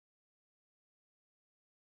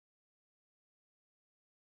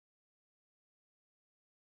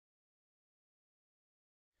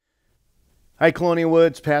Hi, Colonial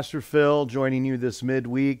Woods, Pastor Phil, joining you this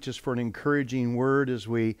midweek just for an encouraging word as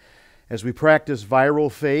we practice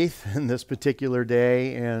viral faith in this particular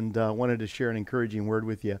day, and wanted to share an encouraging word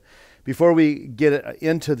with you. Before we get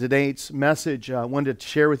into today's message, I wanted to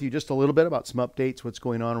share with you just a little bit about some updates, what's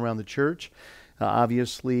going on around the church.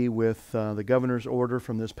 Obviously, with the governor's order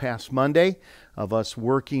from this past Monday of us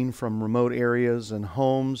working from remote areas and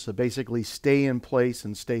homes, basically stay in place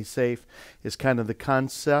and stay safe is kind of the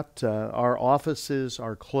concept. Our offices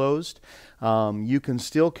are closed. You can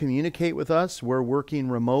still communicate with us. We're working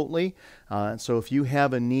remotely. So if you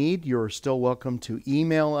have a need, you're still welcome to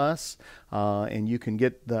email us. And you can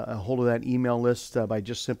get a hold of that email list by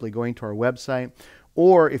just simply going to our website.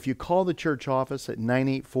 Or if you call the church office at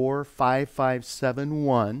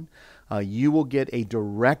 984-5571, you will get a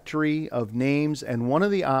directory of names. And one of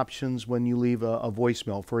the options when you leave a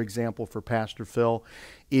voicemail, for example, for Pastor Phil,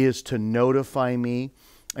 is to notify me.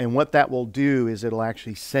 And what that will do is it'll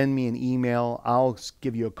actually send me an email. I'll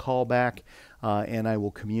give you a call back, and I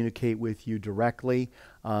will communicate with you directly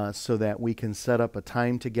so that we can set up a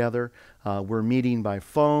time together. We're meeting by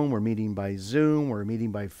phone, we're meeting by Zoom, we're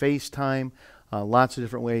meeting by FaceTime. Lots of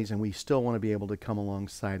different ways, and we still want to be able to come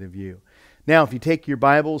alongside of you. Now, if you take your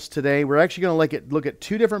Bibles today, we're actually going to look at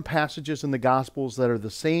two different passages in the Gospels that are the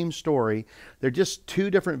same story. They're just two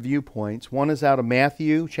different viewpoints. One is out of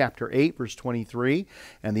Matthew chapter 8, verse 23,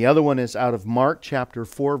 and the other one is out of Mark chapter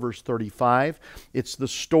 4, verse 35. It's the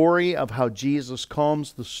story of how Jesus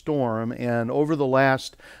calms the storm, and over the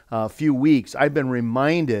last few weeks, I've been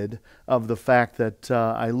reminded of the fact that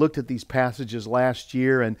I looked at these passages last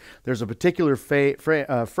year, and there's a particular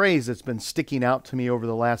phrase that's been sticking out to me over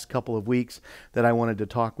the last couple of weeks that I wanted to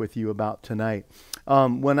talk with you about tonight.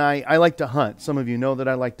 When I like to hunt, some of you know that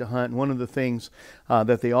I like to hunt, and one of the things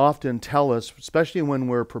that they often tell us, especially when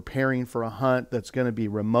we're preparing for a hunt that's going to be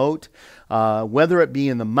remote, whether it be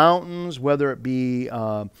in the mountains, whether it be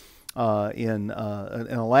in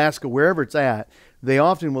Alaska, wherever it's at, they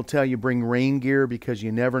often will tell you bring rain gear because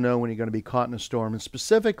you never know when you're going to be caught in a storm. And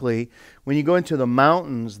specifically, when you go into the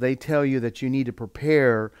mountains, they tell you that you need to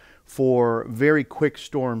prepare for very quick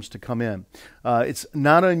storms to come in. It's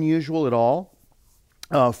not unusual at all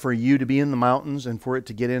for you to be in the mountains and for it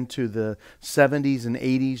to get into the 70s and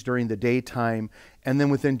 80s during the daytime. And then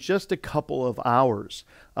within just a couple of hours,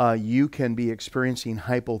 you can be experiencing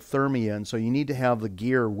hypothermia. And so you need to have the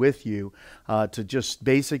gear with you to just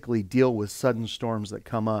basically deal with sudden storms that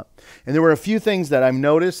come up. And there were a few things that I've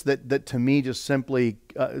noticed that to me just simply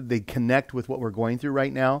they connect with what we're going through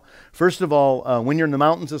right now. First of all, when you're in the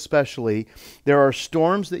mountains especially, there are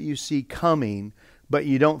storms that you see coming, but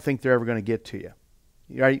you don't think they're ever going to get to you.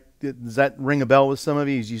 Right? Does that ring a bell with some of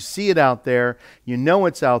you? You see it out there, you know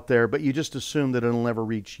it's out there, but you just assume that it'll never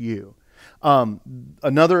reach you.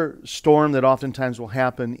 Another storm that oftentimes will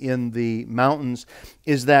happen in the mountains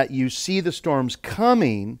is that you see the storms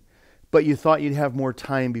coming, but you thought you'd have more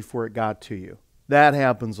time before it got to you. That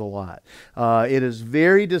happens a lot. It is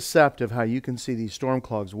very deceptive how you can see these storm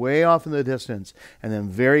clouds way off in the distance, and then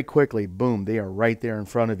very quickly, boom, they are right there in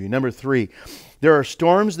front of you. Number 3, there are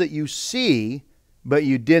storms that you see, but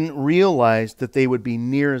you didn't realize that they would be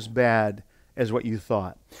near as bad as what you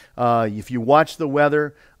thought. If you watch the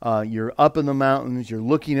weather, you're up in the mountains, you're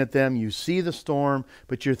looking at them, you see the storm,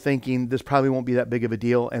 but you're thinking this probably won't be that big of a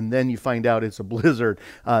deal, and then you find out it's a blizzard.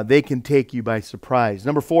 They can take you by surprise.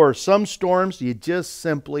 Number 4, some storms you just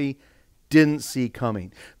simply didn't see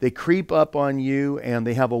coming. They creep up on you, and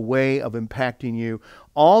they have a way of impacting you.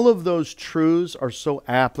 All of those truths are so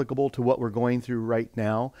applicable to what we're going through right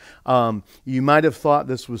now. You might have thought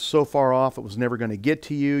this was so far off it was never going to get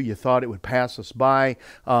to you. You thought it would pass us by.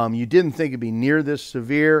 You didn't think it'd be near this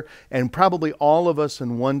severe. And probably all of us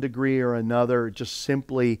in one degree or another just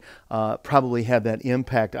simply probably had that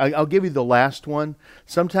impact. I'll give you the last one.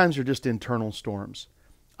 Sometimes they're just internal storms.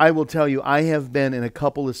 I will tell you, I have been in a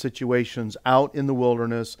couple of situations out in the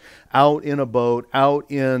wilderness, out in a boat,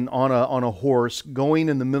 out on a horse, going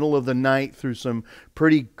in the middle of the night through some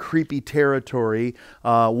pretty creepy territory,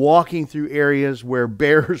 walking through areas where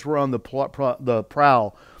bears were on the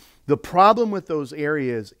prowl. The problem with those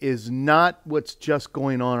areas is not what's just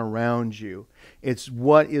going on around you. It's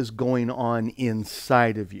what is going on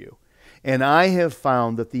inside of you. And I have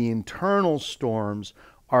found that the internal storms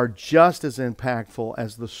are just as impactful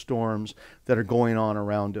as the storms that are going on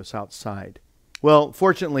around us outside. Well,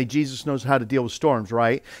 fortunately, Jesus knows how to deal with storms,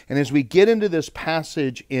 right? And as we get into this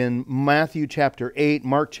passage in Matthew chapter 8,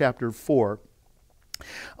 Mark chapter 4,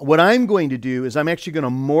 What I'm going to do is I'm actually going to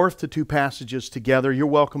morph the two passages together. You're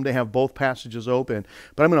welcome to have both passages open,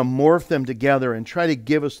 but I'm going to morph them together and try to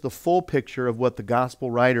give us the full picture of what the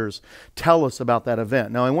gospel writers tell us about that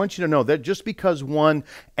event. Now, I want you to know that just because one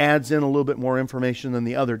adds in a little bit more information than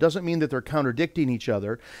the other doesn't mean that they're contradicting each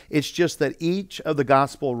other. It's just that each of the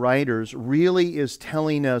gospel writers really is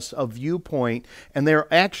telling us a viewpoint, and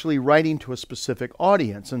they're actually writing to a specific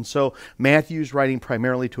audience. And so Matthew's writing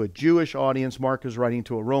primarily to a Jewish audience. Mark is writing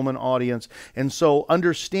to a Roman audience. And so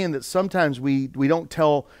understand that sometimes we don't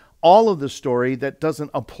tell all of the story that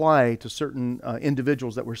doesn't apply to certain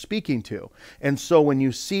individuals that we're speaking to. And so when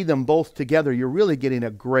you see them both together, you're really getting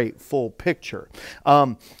a great full picture.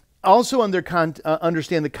 Also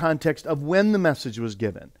understand the context of when the message was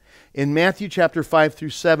given. In Matthew chapter 5 through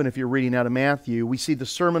 7, if you're reading out of Matthew, we see the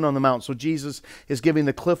Sermon on the Mount. So Jesus is giving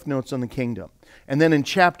the cliff notes on the kingdom. And then in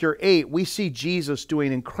chapter 8, we see Jesus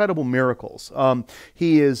doing incredible miracles.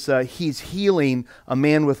 He's healing a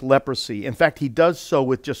man with leprosy. In fact, he does so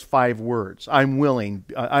with just 5 words. I'm willing,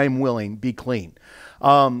 be clean.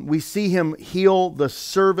 We see him heal the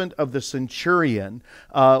servant of the centurion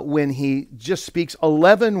when he just speaks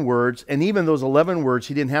 11 words, and even those 11 words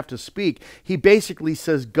he didn't have to speak. He basically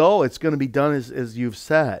says, go, it's going to be done as you've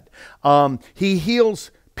said. He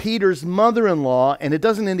heals Peter's mother-in-law, and it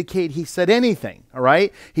doesn't indicate he said anything, all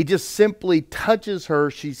right? He just simply touches her,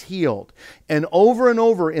 she's healed. And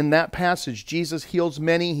over in that passage, Jesus heals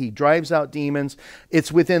many, he drives out demons.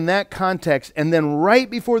 It's within that context. And then right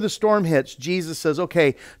before the storm hits, Jesus says,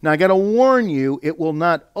 okay, now I got to warn you, it will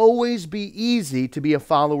not always be easy to be a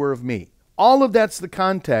follower of me. All of that's the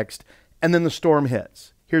context, and then the storm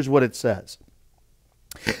hits. Here's what it says.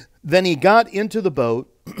 Then he got into the boat,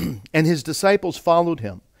 and his disciples followed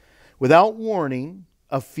him. Without warning,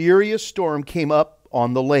 a furious storm came up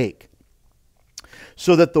on the lake,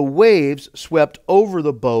 so that the waves swept over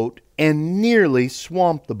the boat and nearly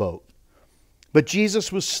swamped the boat. But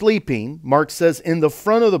Jesus was sleeping, Mark says, in the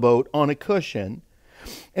front of the boat on a cushion.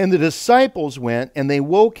 And the disciples went and they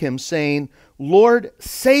woke him, saying, Lord,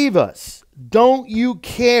 save us. Don't you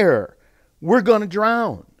care? We're going to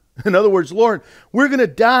drown. In other words, Lord, we're going to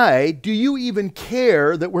die. Do you even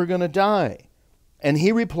care that we're going to die? And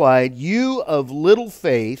he replied, you of little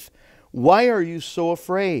faith, why are you so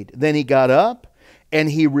afraid? Then he got up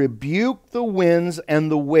and he rebuked the winds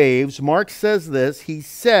and the waves. Mark says this, he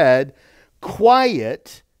said,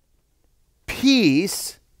 quiet,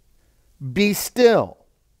 peace, be still.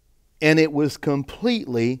 And it was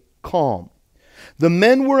completely calm. The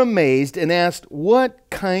men were amazed and asked, what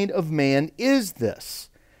kind of man is this?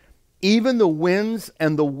 Even the winds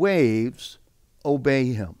and the waves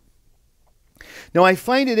obey him. Now, I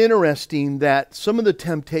find it interesting that some of the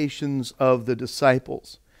temptations of the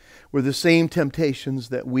disciples were the same temptations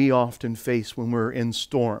that we often face when we're in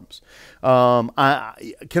storms. Can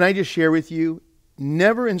I just share with you,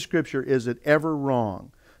 never in Scripture is it ever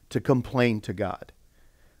wrong to complain to God,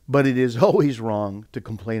 but it is always wrong to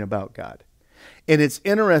complain about God. And it's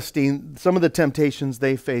interesting, some of the temptations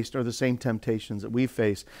they faced are the same temptations that we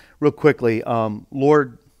face. Real quickly,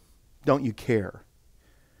 Lord, don't you care?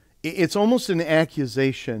 It's almost an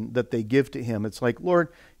accusation that they give to him. It's like, Lord,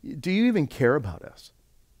 do you even care about us?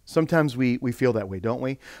 Sometimes we feel that way, don't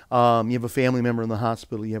we? You have a family member in the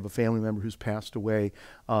hospital. You have a family member who's passed away.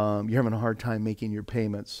 You're having a hard time making your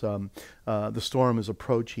payments. The storm is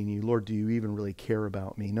approaching you. Lord, do you even really care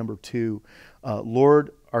about me? Number 2,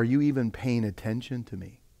 Lord, are you even paying attention to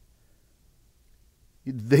me?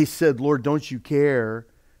 They said, Lord, don't you care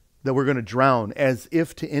that we're going to drown? As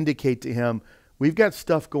if to indicate to him, we've got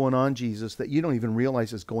stuff going on, Jesus, that you don't even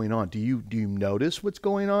realize is going on. Do you notice what's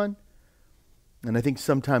going on? And I think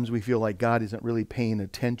sometimes we feel like God isn't really paying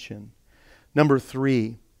attention. Number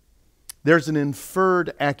 3, there's an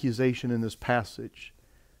inferred accusation in this passage.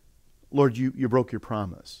 Lord, you broke your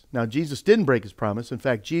promise. Now, Jesus didn't break his promise. In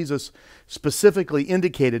fact, Jesus specifically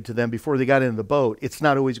indicated to them before they got into the boat, it's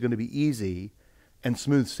not always going to be easy and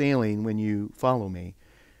smooth sailing when you follow me.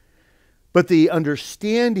 But the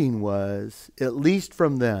understanding was, at least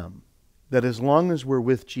from them, that as long as we're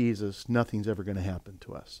with Jesus, nothing's ever going to happen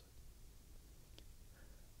to us.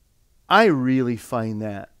 I really find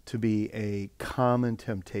that to be a common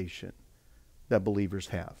temptation that believers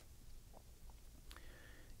have.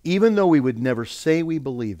 Even though we would never say we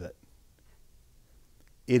believe it,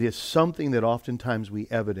 it is something that oftentimes we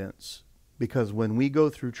evidence, because when we go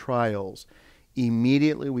through trials,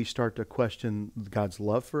 immediately we start to question God's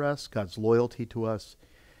love for us, God's loyalty to us,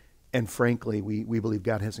 and frankly, we believe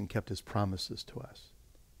God hasn't kept his promises to us.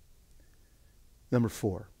 Number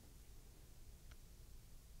 4,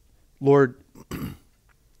 Lord,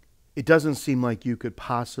 it doesn't seem like you could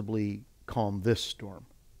possibly calm this storm.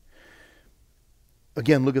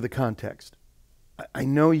 Again, look at the context. I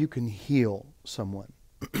know you can heal someone,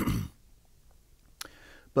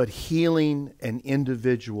 but healing an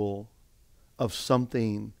individual of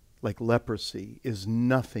something like leprosy is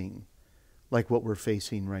nothing like what we're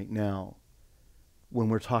facing right now when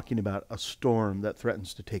we're talking about a storm that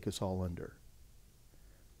threatens to take us all under.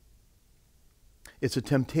 It's a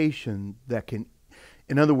temptation that can,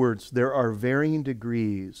 in other words, there are varying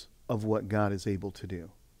degrees of what God is able to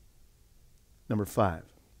do. Number 5,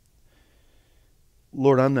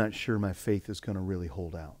 Lord, I'm not sure my faith is going to really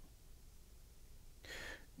hold out.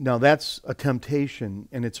 Now that's a temptation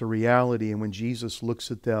and it's a reality, and when Jesus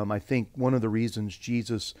looks at them, I think one of the reasons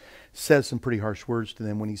Jesus says some pretty harsh words to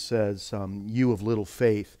them when he says, you of little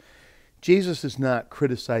faith, Jesus is not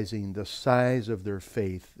criticizing the size of their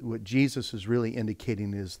faith. What Jesus is really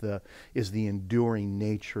indicating is the enduring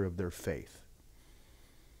nature of their faith.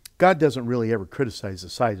 God doesn't really ever criticize the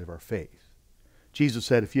size of our faith. Jesus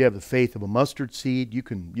said, if you have the faith of a mustard seed, you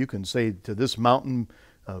can say to this mountain,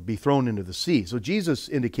 be thrown into the sea. So Jesus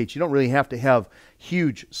indicates you don't really have to have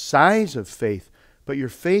huge size of faith, but your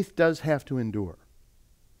faith does have to endure.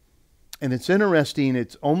 And it's interesting,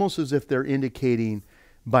 it's almost as if they're indicating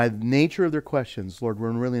by the nature of their questions, Lord,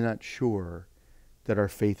 we're really not sure that our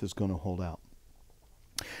faith is going to hold out.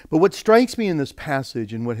 But what strikes me in this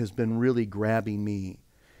passage and what has been really grabbing me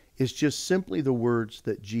is just simply the words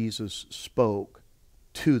that Jesus spoke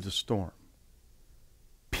to the storm.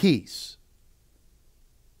 Peace.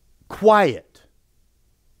 Quiet.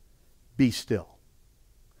 Be still.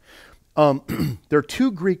 There are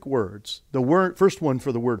 2 Greek words. The first one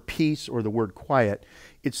for the word peace or the word quiet,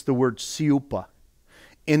 it's the word siupa.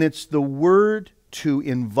 And it's the word to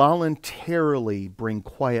involuntarily bring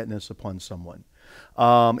quietness upon someone.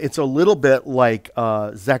 It's a little bit like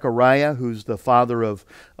Zechariah, who's the father of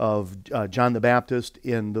John the Baptist.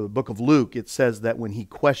 In the book of Luke, it says that when he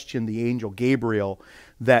questioned the angel Gabriel,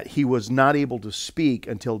 that he was not able to speak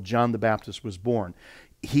until John the Baptist was born.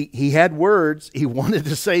 He had words. He wanted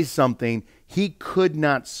to say something. He could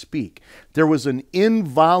not speak. There was an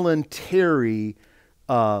involuntary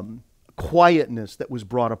quietness that was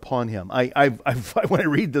brought upon him. When I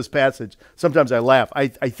read this passage, sometimes I laugh. I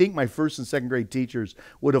think my first and second grade teachers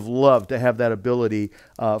would have loved to have that ability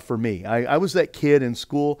for me. I was that kid in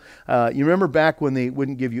school. You remember back when they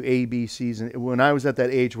wouldn't give you A, B, C's, and when I was at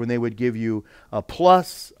that age when they would give you a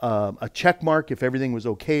plus, a check mark if everything was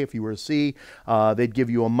okay, if you were a C. They'd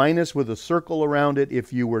give you a minus with a circle around it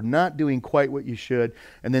if you were not doing quite what you should,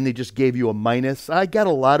 and then they just gave you a minus. I got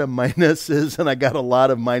a lot of minuses, and I got a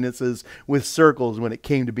lot of minuses with circles when it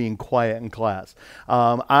came to being quiet in class.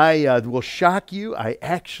 I will shock you, I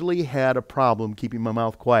actually had a problem keeping my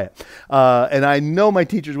mouth quiet. And I know my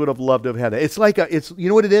teachers would have loved to have had it. It's like, you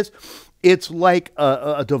know what it is? It's like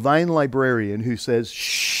a divine librarian who says,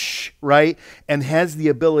 shh, right? And has the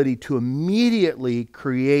ability to immediately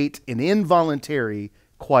create an involuntary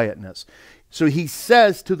quietness. So he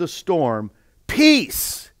says to the storm,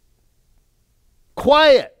 peace,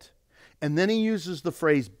 quiet. And then he uses the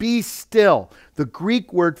phrase, be still. The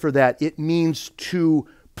Greek word for that, it means to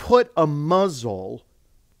put a muzzle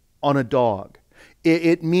on a dog.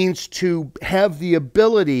 It means to have the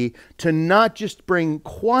ability to not just bring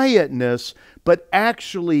quietness, but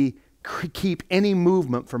actually keep any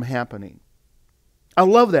movement from happening. I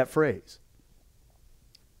love that phrase.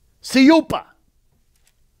 Siupa.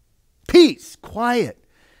 Peace, quiet.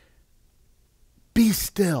 Be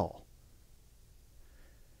still.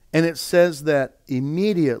 And it says that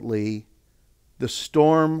immediately the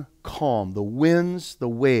storm calmed. The winds, the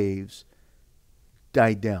waves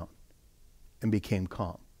died down and became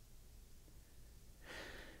calm.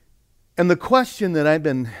 And the question that I've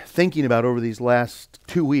been thinking about over these last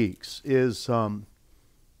 2 weeks is,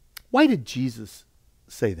 why did Jesus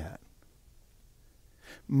say that?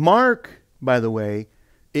 Mark, by the way,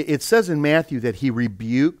 it says in Matthew that he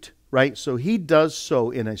rebuked, right? So he does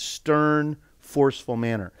so in a stern, forceful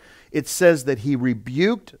manner. It says that he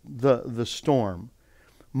rebuked the storm.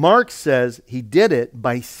 Mark says he did it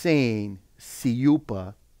by saying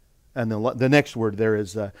siupa, and the next word there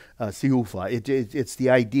is siufa. It's the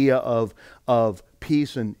idea of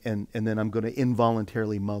peace, and then I'm going to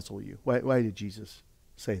involuntarily muzzle you. Why did Jesus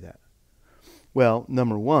say that? Well,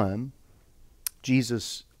 number one,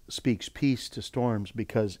 Jesus speaks peace to storms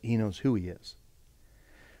because he knows who he is.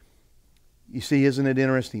 You see, isn't it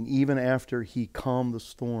interesting? Even after he calmed the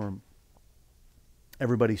storm,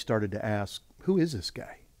 everybody started to ask, who is this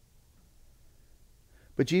guy?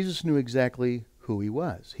 But Jesus knew exactly who he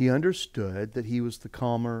was. He understood that he was the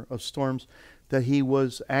calmer of storms. that he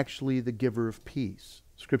was actually the giver of peace.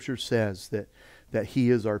 Scripture says that he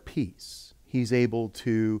is our peace. He's able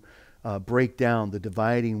to break down the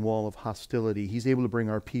dividing wall of hostility. He's able to bring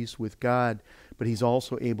our peace with God, but he's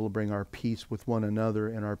also able to bring our peace with one another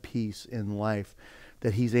and our peace in life,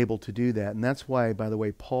 that he's able to do that. And that's why, by the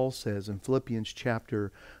way, Paul says in Philippians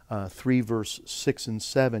chapter 3, verse 6 and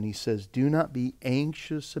 7, he says, "Do not be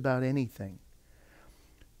anxious about anything,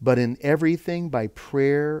 but in everything by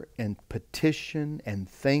prayer and petition and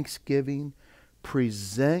thanksgiving,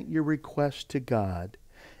 present your request to God,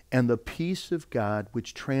 and the peace of God,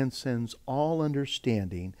 which transcends all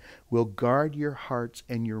understanding, will guard your hearts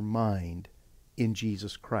and your mind in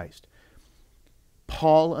Jesus Christ."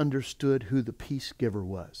 Paul understood who the peace giver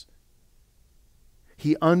was.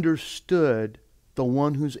 He understood the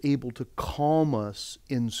one who's able to calm us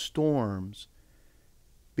in storms,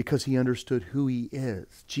 because he understood who he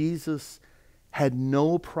is. Jesus had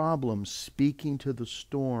no problem speaking to the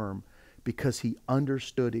storm because he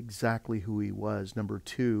understood exactly who he was. Number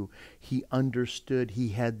two, he understood he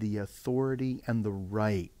had the authority and the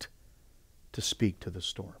right to speak to the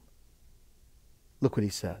storm. Look what he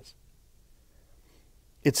says.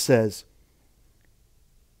 It says,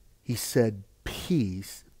 he said,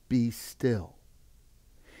 "Peace, be still."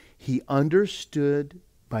 He understood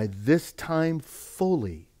by this time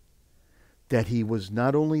fully that he was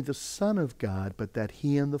not only the Son of God, but that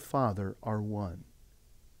he and the Father are one.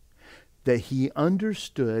 That he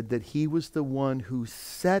understood that he was the one who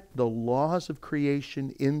set the laws of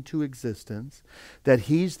creation into existence, that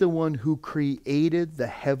he's the one who created the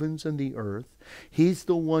heavens and the earth, he's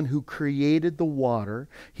the one who created the water,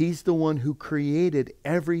 he's the one who created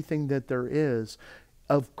everything that there is.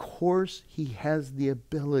 Of course, he has the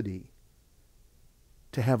ability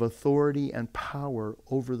to have authority and power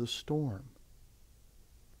over the storm.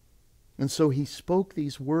 And so he spoke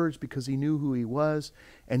these words because he knew who he was,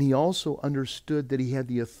 and he also understood that he had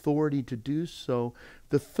the authority to do so.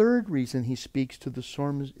 The third reason he speaks to the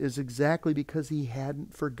storm is exactly because he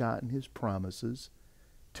hadn't forgotten his promises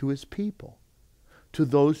to his people, to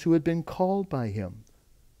those who had been called by him.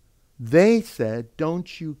 They said,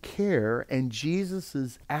 "Don't you care?" And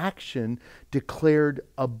Jesus' action declared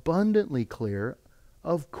abundantly clear,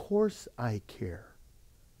 "Of course I care.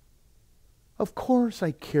 Of course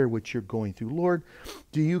I care what you're going through. Lord,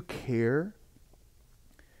 do you care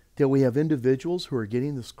that we have individuals who are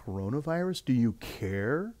getting this coronavirus? Do you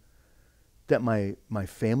care that my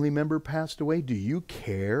family member passed away? Do you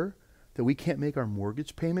care that we can't make our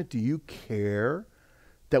mortgage payment? Do you care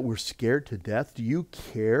that we're scared to death? Do you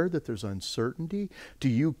care that there's uncertainty? Do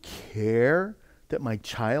you care that my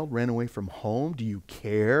child ran away from home? Do you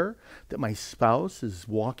care that my spouse is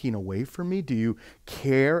walking away from me? Do you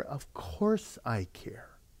care? Of course I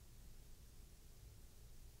care."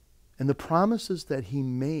 And the promises that he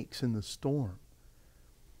makes in the storm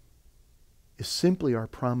is simply our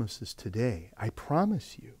promises today. I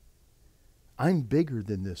promise you, I'm bigger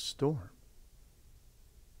than this storm.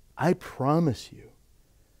 I promise you,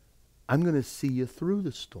 I'm going to see you through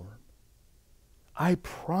the storm. I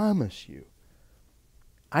promise you,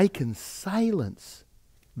 I can silence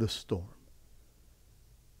the storm.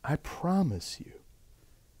 I promise you,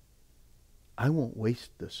 I won't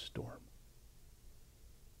waste this storm.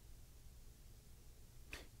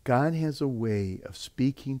 God has a way of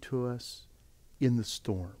speaking to us in the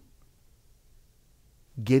storm,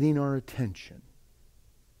 getting our attention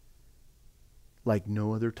like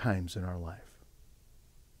no other times in our life.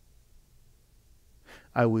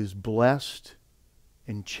 I was blessed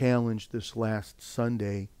and challenged this last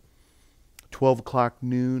Sunday, 12 o'clock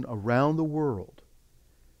noon, around the world.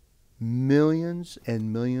 Millions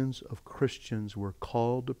and millions of Christians were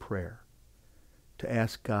called to prayer to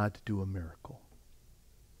ask God to do a miracle.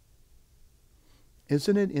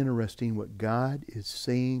 Isn't it interesting what God is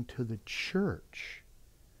saying to the church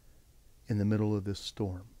in the middle of this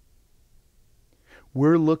storm?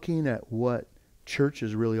 We're looking at what church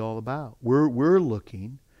is really all about. We're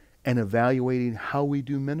looking and evaluating how we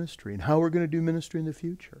do ministry and how we're going to do ministry in the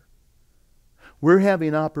future. We're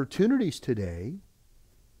having opportunities today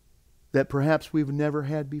that perhaps we've never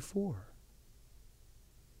had before.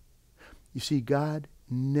 You see, God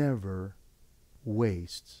never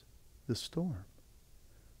wastes the storm.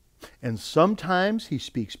 And sometimes he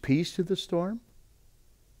speaks peace to the storm,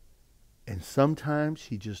 and sometimes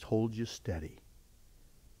he just holds you steady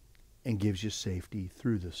and gives you safety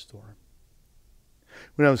through the storm.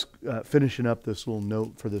 When I was finishing up this little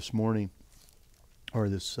note for this morning, or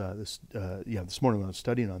this morning when I was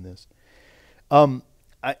studying on this,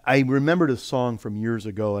 I remembered a song from years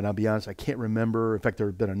ago, and I'll be honest, I can't remember. In fact, there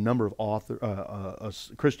have been a number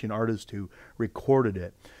of Christian artists who recorded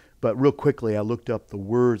it. But real quickly, I looked up the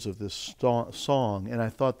words of this song, and I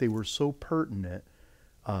thought they were so pertinent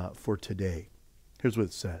for today. Here's what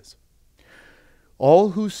it says.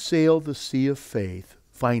 All who sail the sea of faith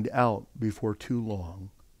find out before too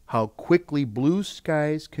long how quickly blue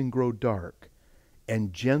skies can grow dark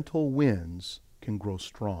and gentle winds can grow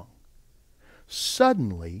strong.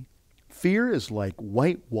 Suddenly, fear is like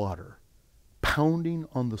white water pounding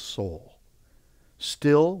on the soul.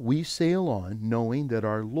 Still, we sail on knowing that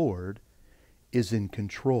our Lord is in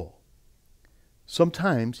control.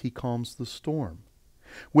 Sometimes he calms the storm.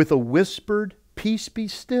 With a whispered, "Peace be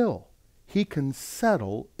still," he can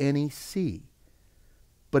settle any sea.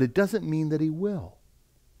 But it doesn't mean that he will.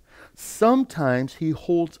 Sometimes he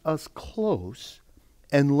holds us close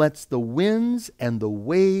and lets the winds and the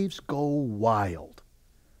waves go wild.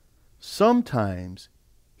 Sometimes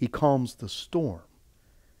he calms the storm.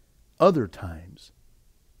 Other times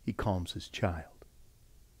he calms his child.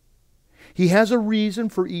 He has a reason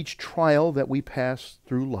for each trial that we pass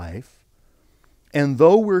through life. And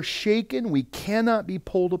though we're shaken, we cannot be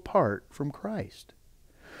pulled apart from Christ.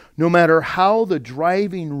 No matter how the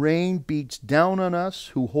driving rain beats down on us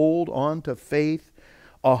who hold on to faith,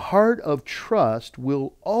 a heart of trust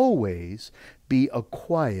will always be a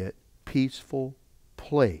quiet, peaceful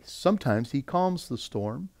place. Sometimes he calms the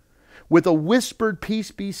storm. With a whispered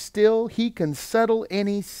 "Peace be still," he can settle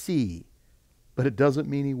any sea. But it doesn't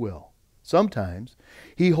mean he will. Sometimes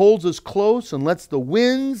he holds us close and lets the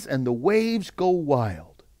winds and the waves go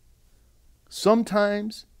wild.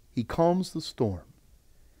 Sometimes he calms the storm.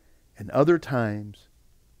 And other times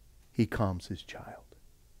he calms his child.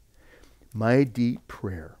 My deep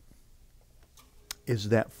prayer is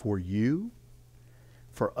that for you,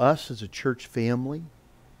 for us as a church family,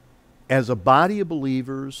 as a body of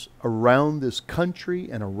believers around this country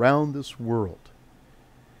and around this world,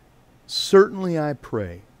 certainly I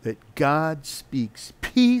pray that God speaks,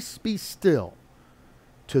 "Peace be still,"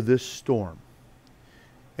 to this storm.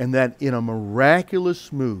 And that in a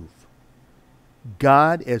miraculous move,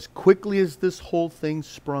 God, as quickly as this whole thing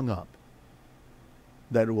sprung up,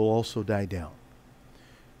 that it will also die down.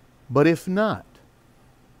 But if not,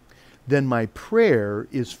 then my prayer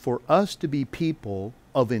is for us to be people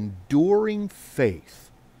of enduring faith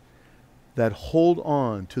that hold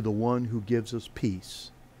on to the one who gives us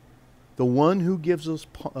peace, the one who gives us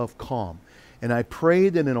of calm. And I pray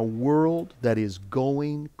that in a world that is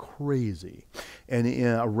going crazy and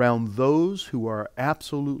around those who are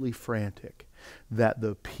absolutely frantic, that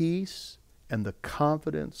the peace and the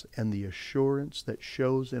confidence and the assurance that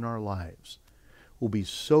shows in our lives will be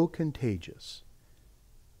so contagious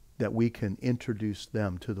that we can introduce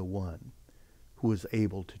them to the one who is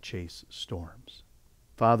able to chase storms.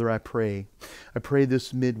 Father, I pray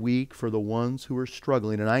this midweek for the ones who are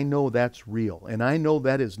struggling, and I know that's real, and I know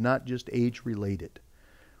that is not just age-related.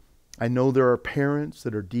 I know there are parents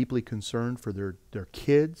that are deeply concerned for their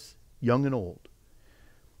kids, young and old.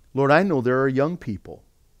 Lord, I know there are young people.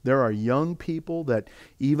 There are young people that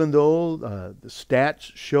even though the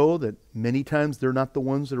stats show that many times they're not the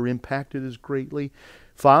ones that are impacted as greatly,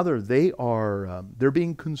 Father, they're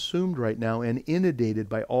being consumed right now and inundated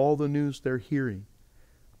by all the news they're hearing.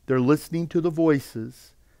 They're listening to the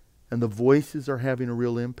voices, and the voices are having a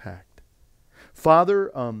real impact.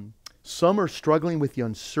 Father, some are struggling with the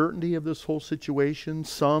uncertainty of this whole situation.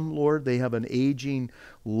 Some, Lord, they have an aging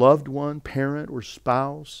loved one, parent or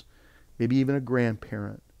spouse, maybe even a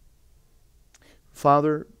grandparent.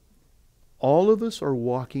 Father, all of us are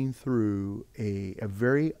walking through a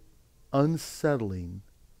very unsettling,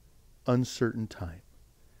 uncertain time.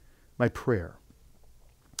 My prayer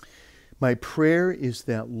is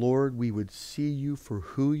that, Lord, we would see you for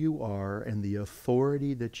who you are and the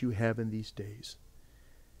authority that you have in these days,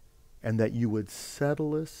 and that you would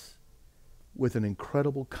settle us with an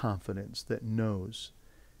incredible confidence that knows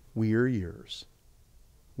we are yours,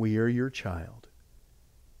 we are your child,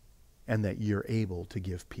 and that you're able to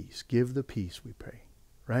give peace. Give the peace, we pray,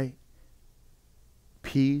 right?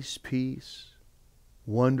 Peace, peace,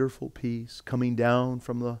 wonderful peace, coming down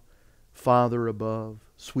from the Father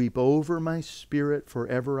above. Sweep over my spirit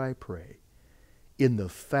forever, I pray, in the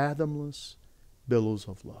fathomless billows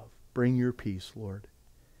of love. Bring your peace, Lord.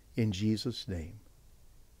 In Jesus' name,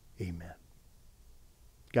 amen.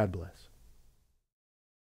 God bless.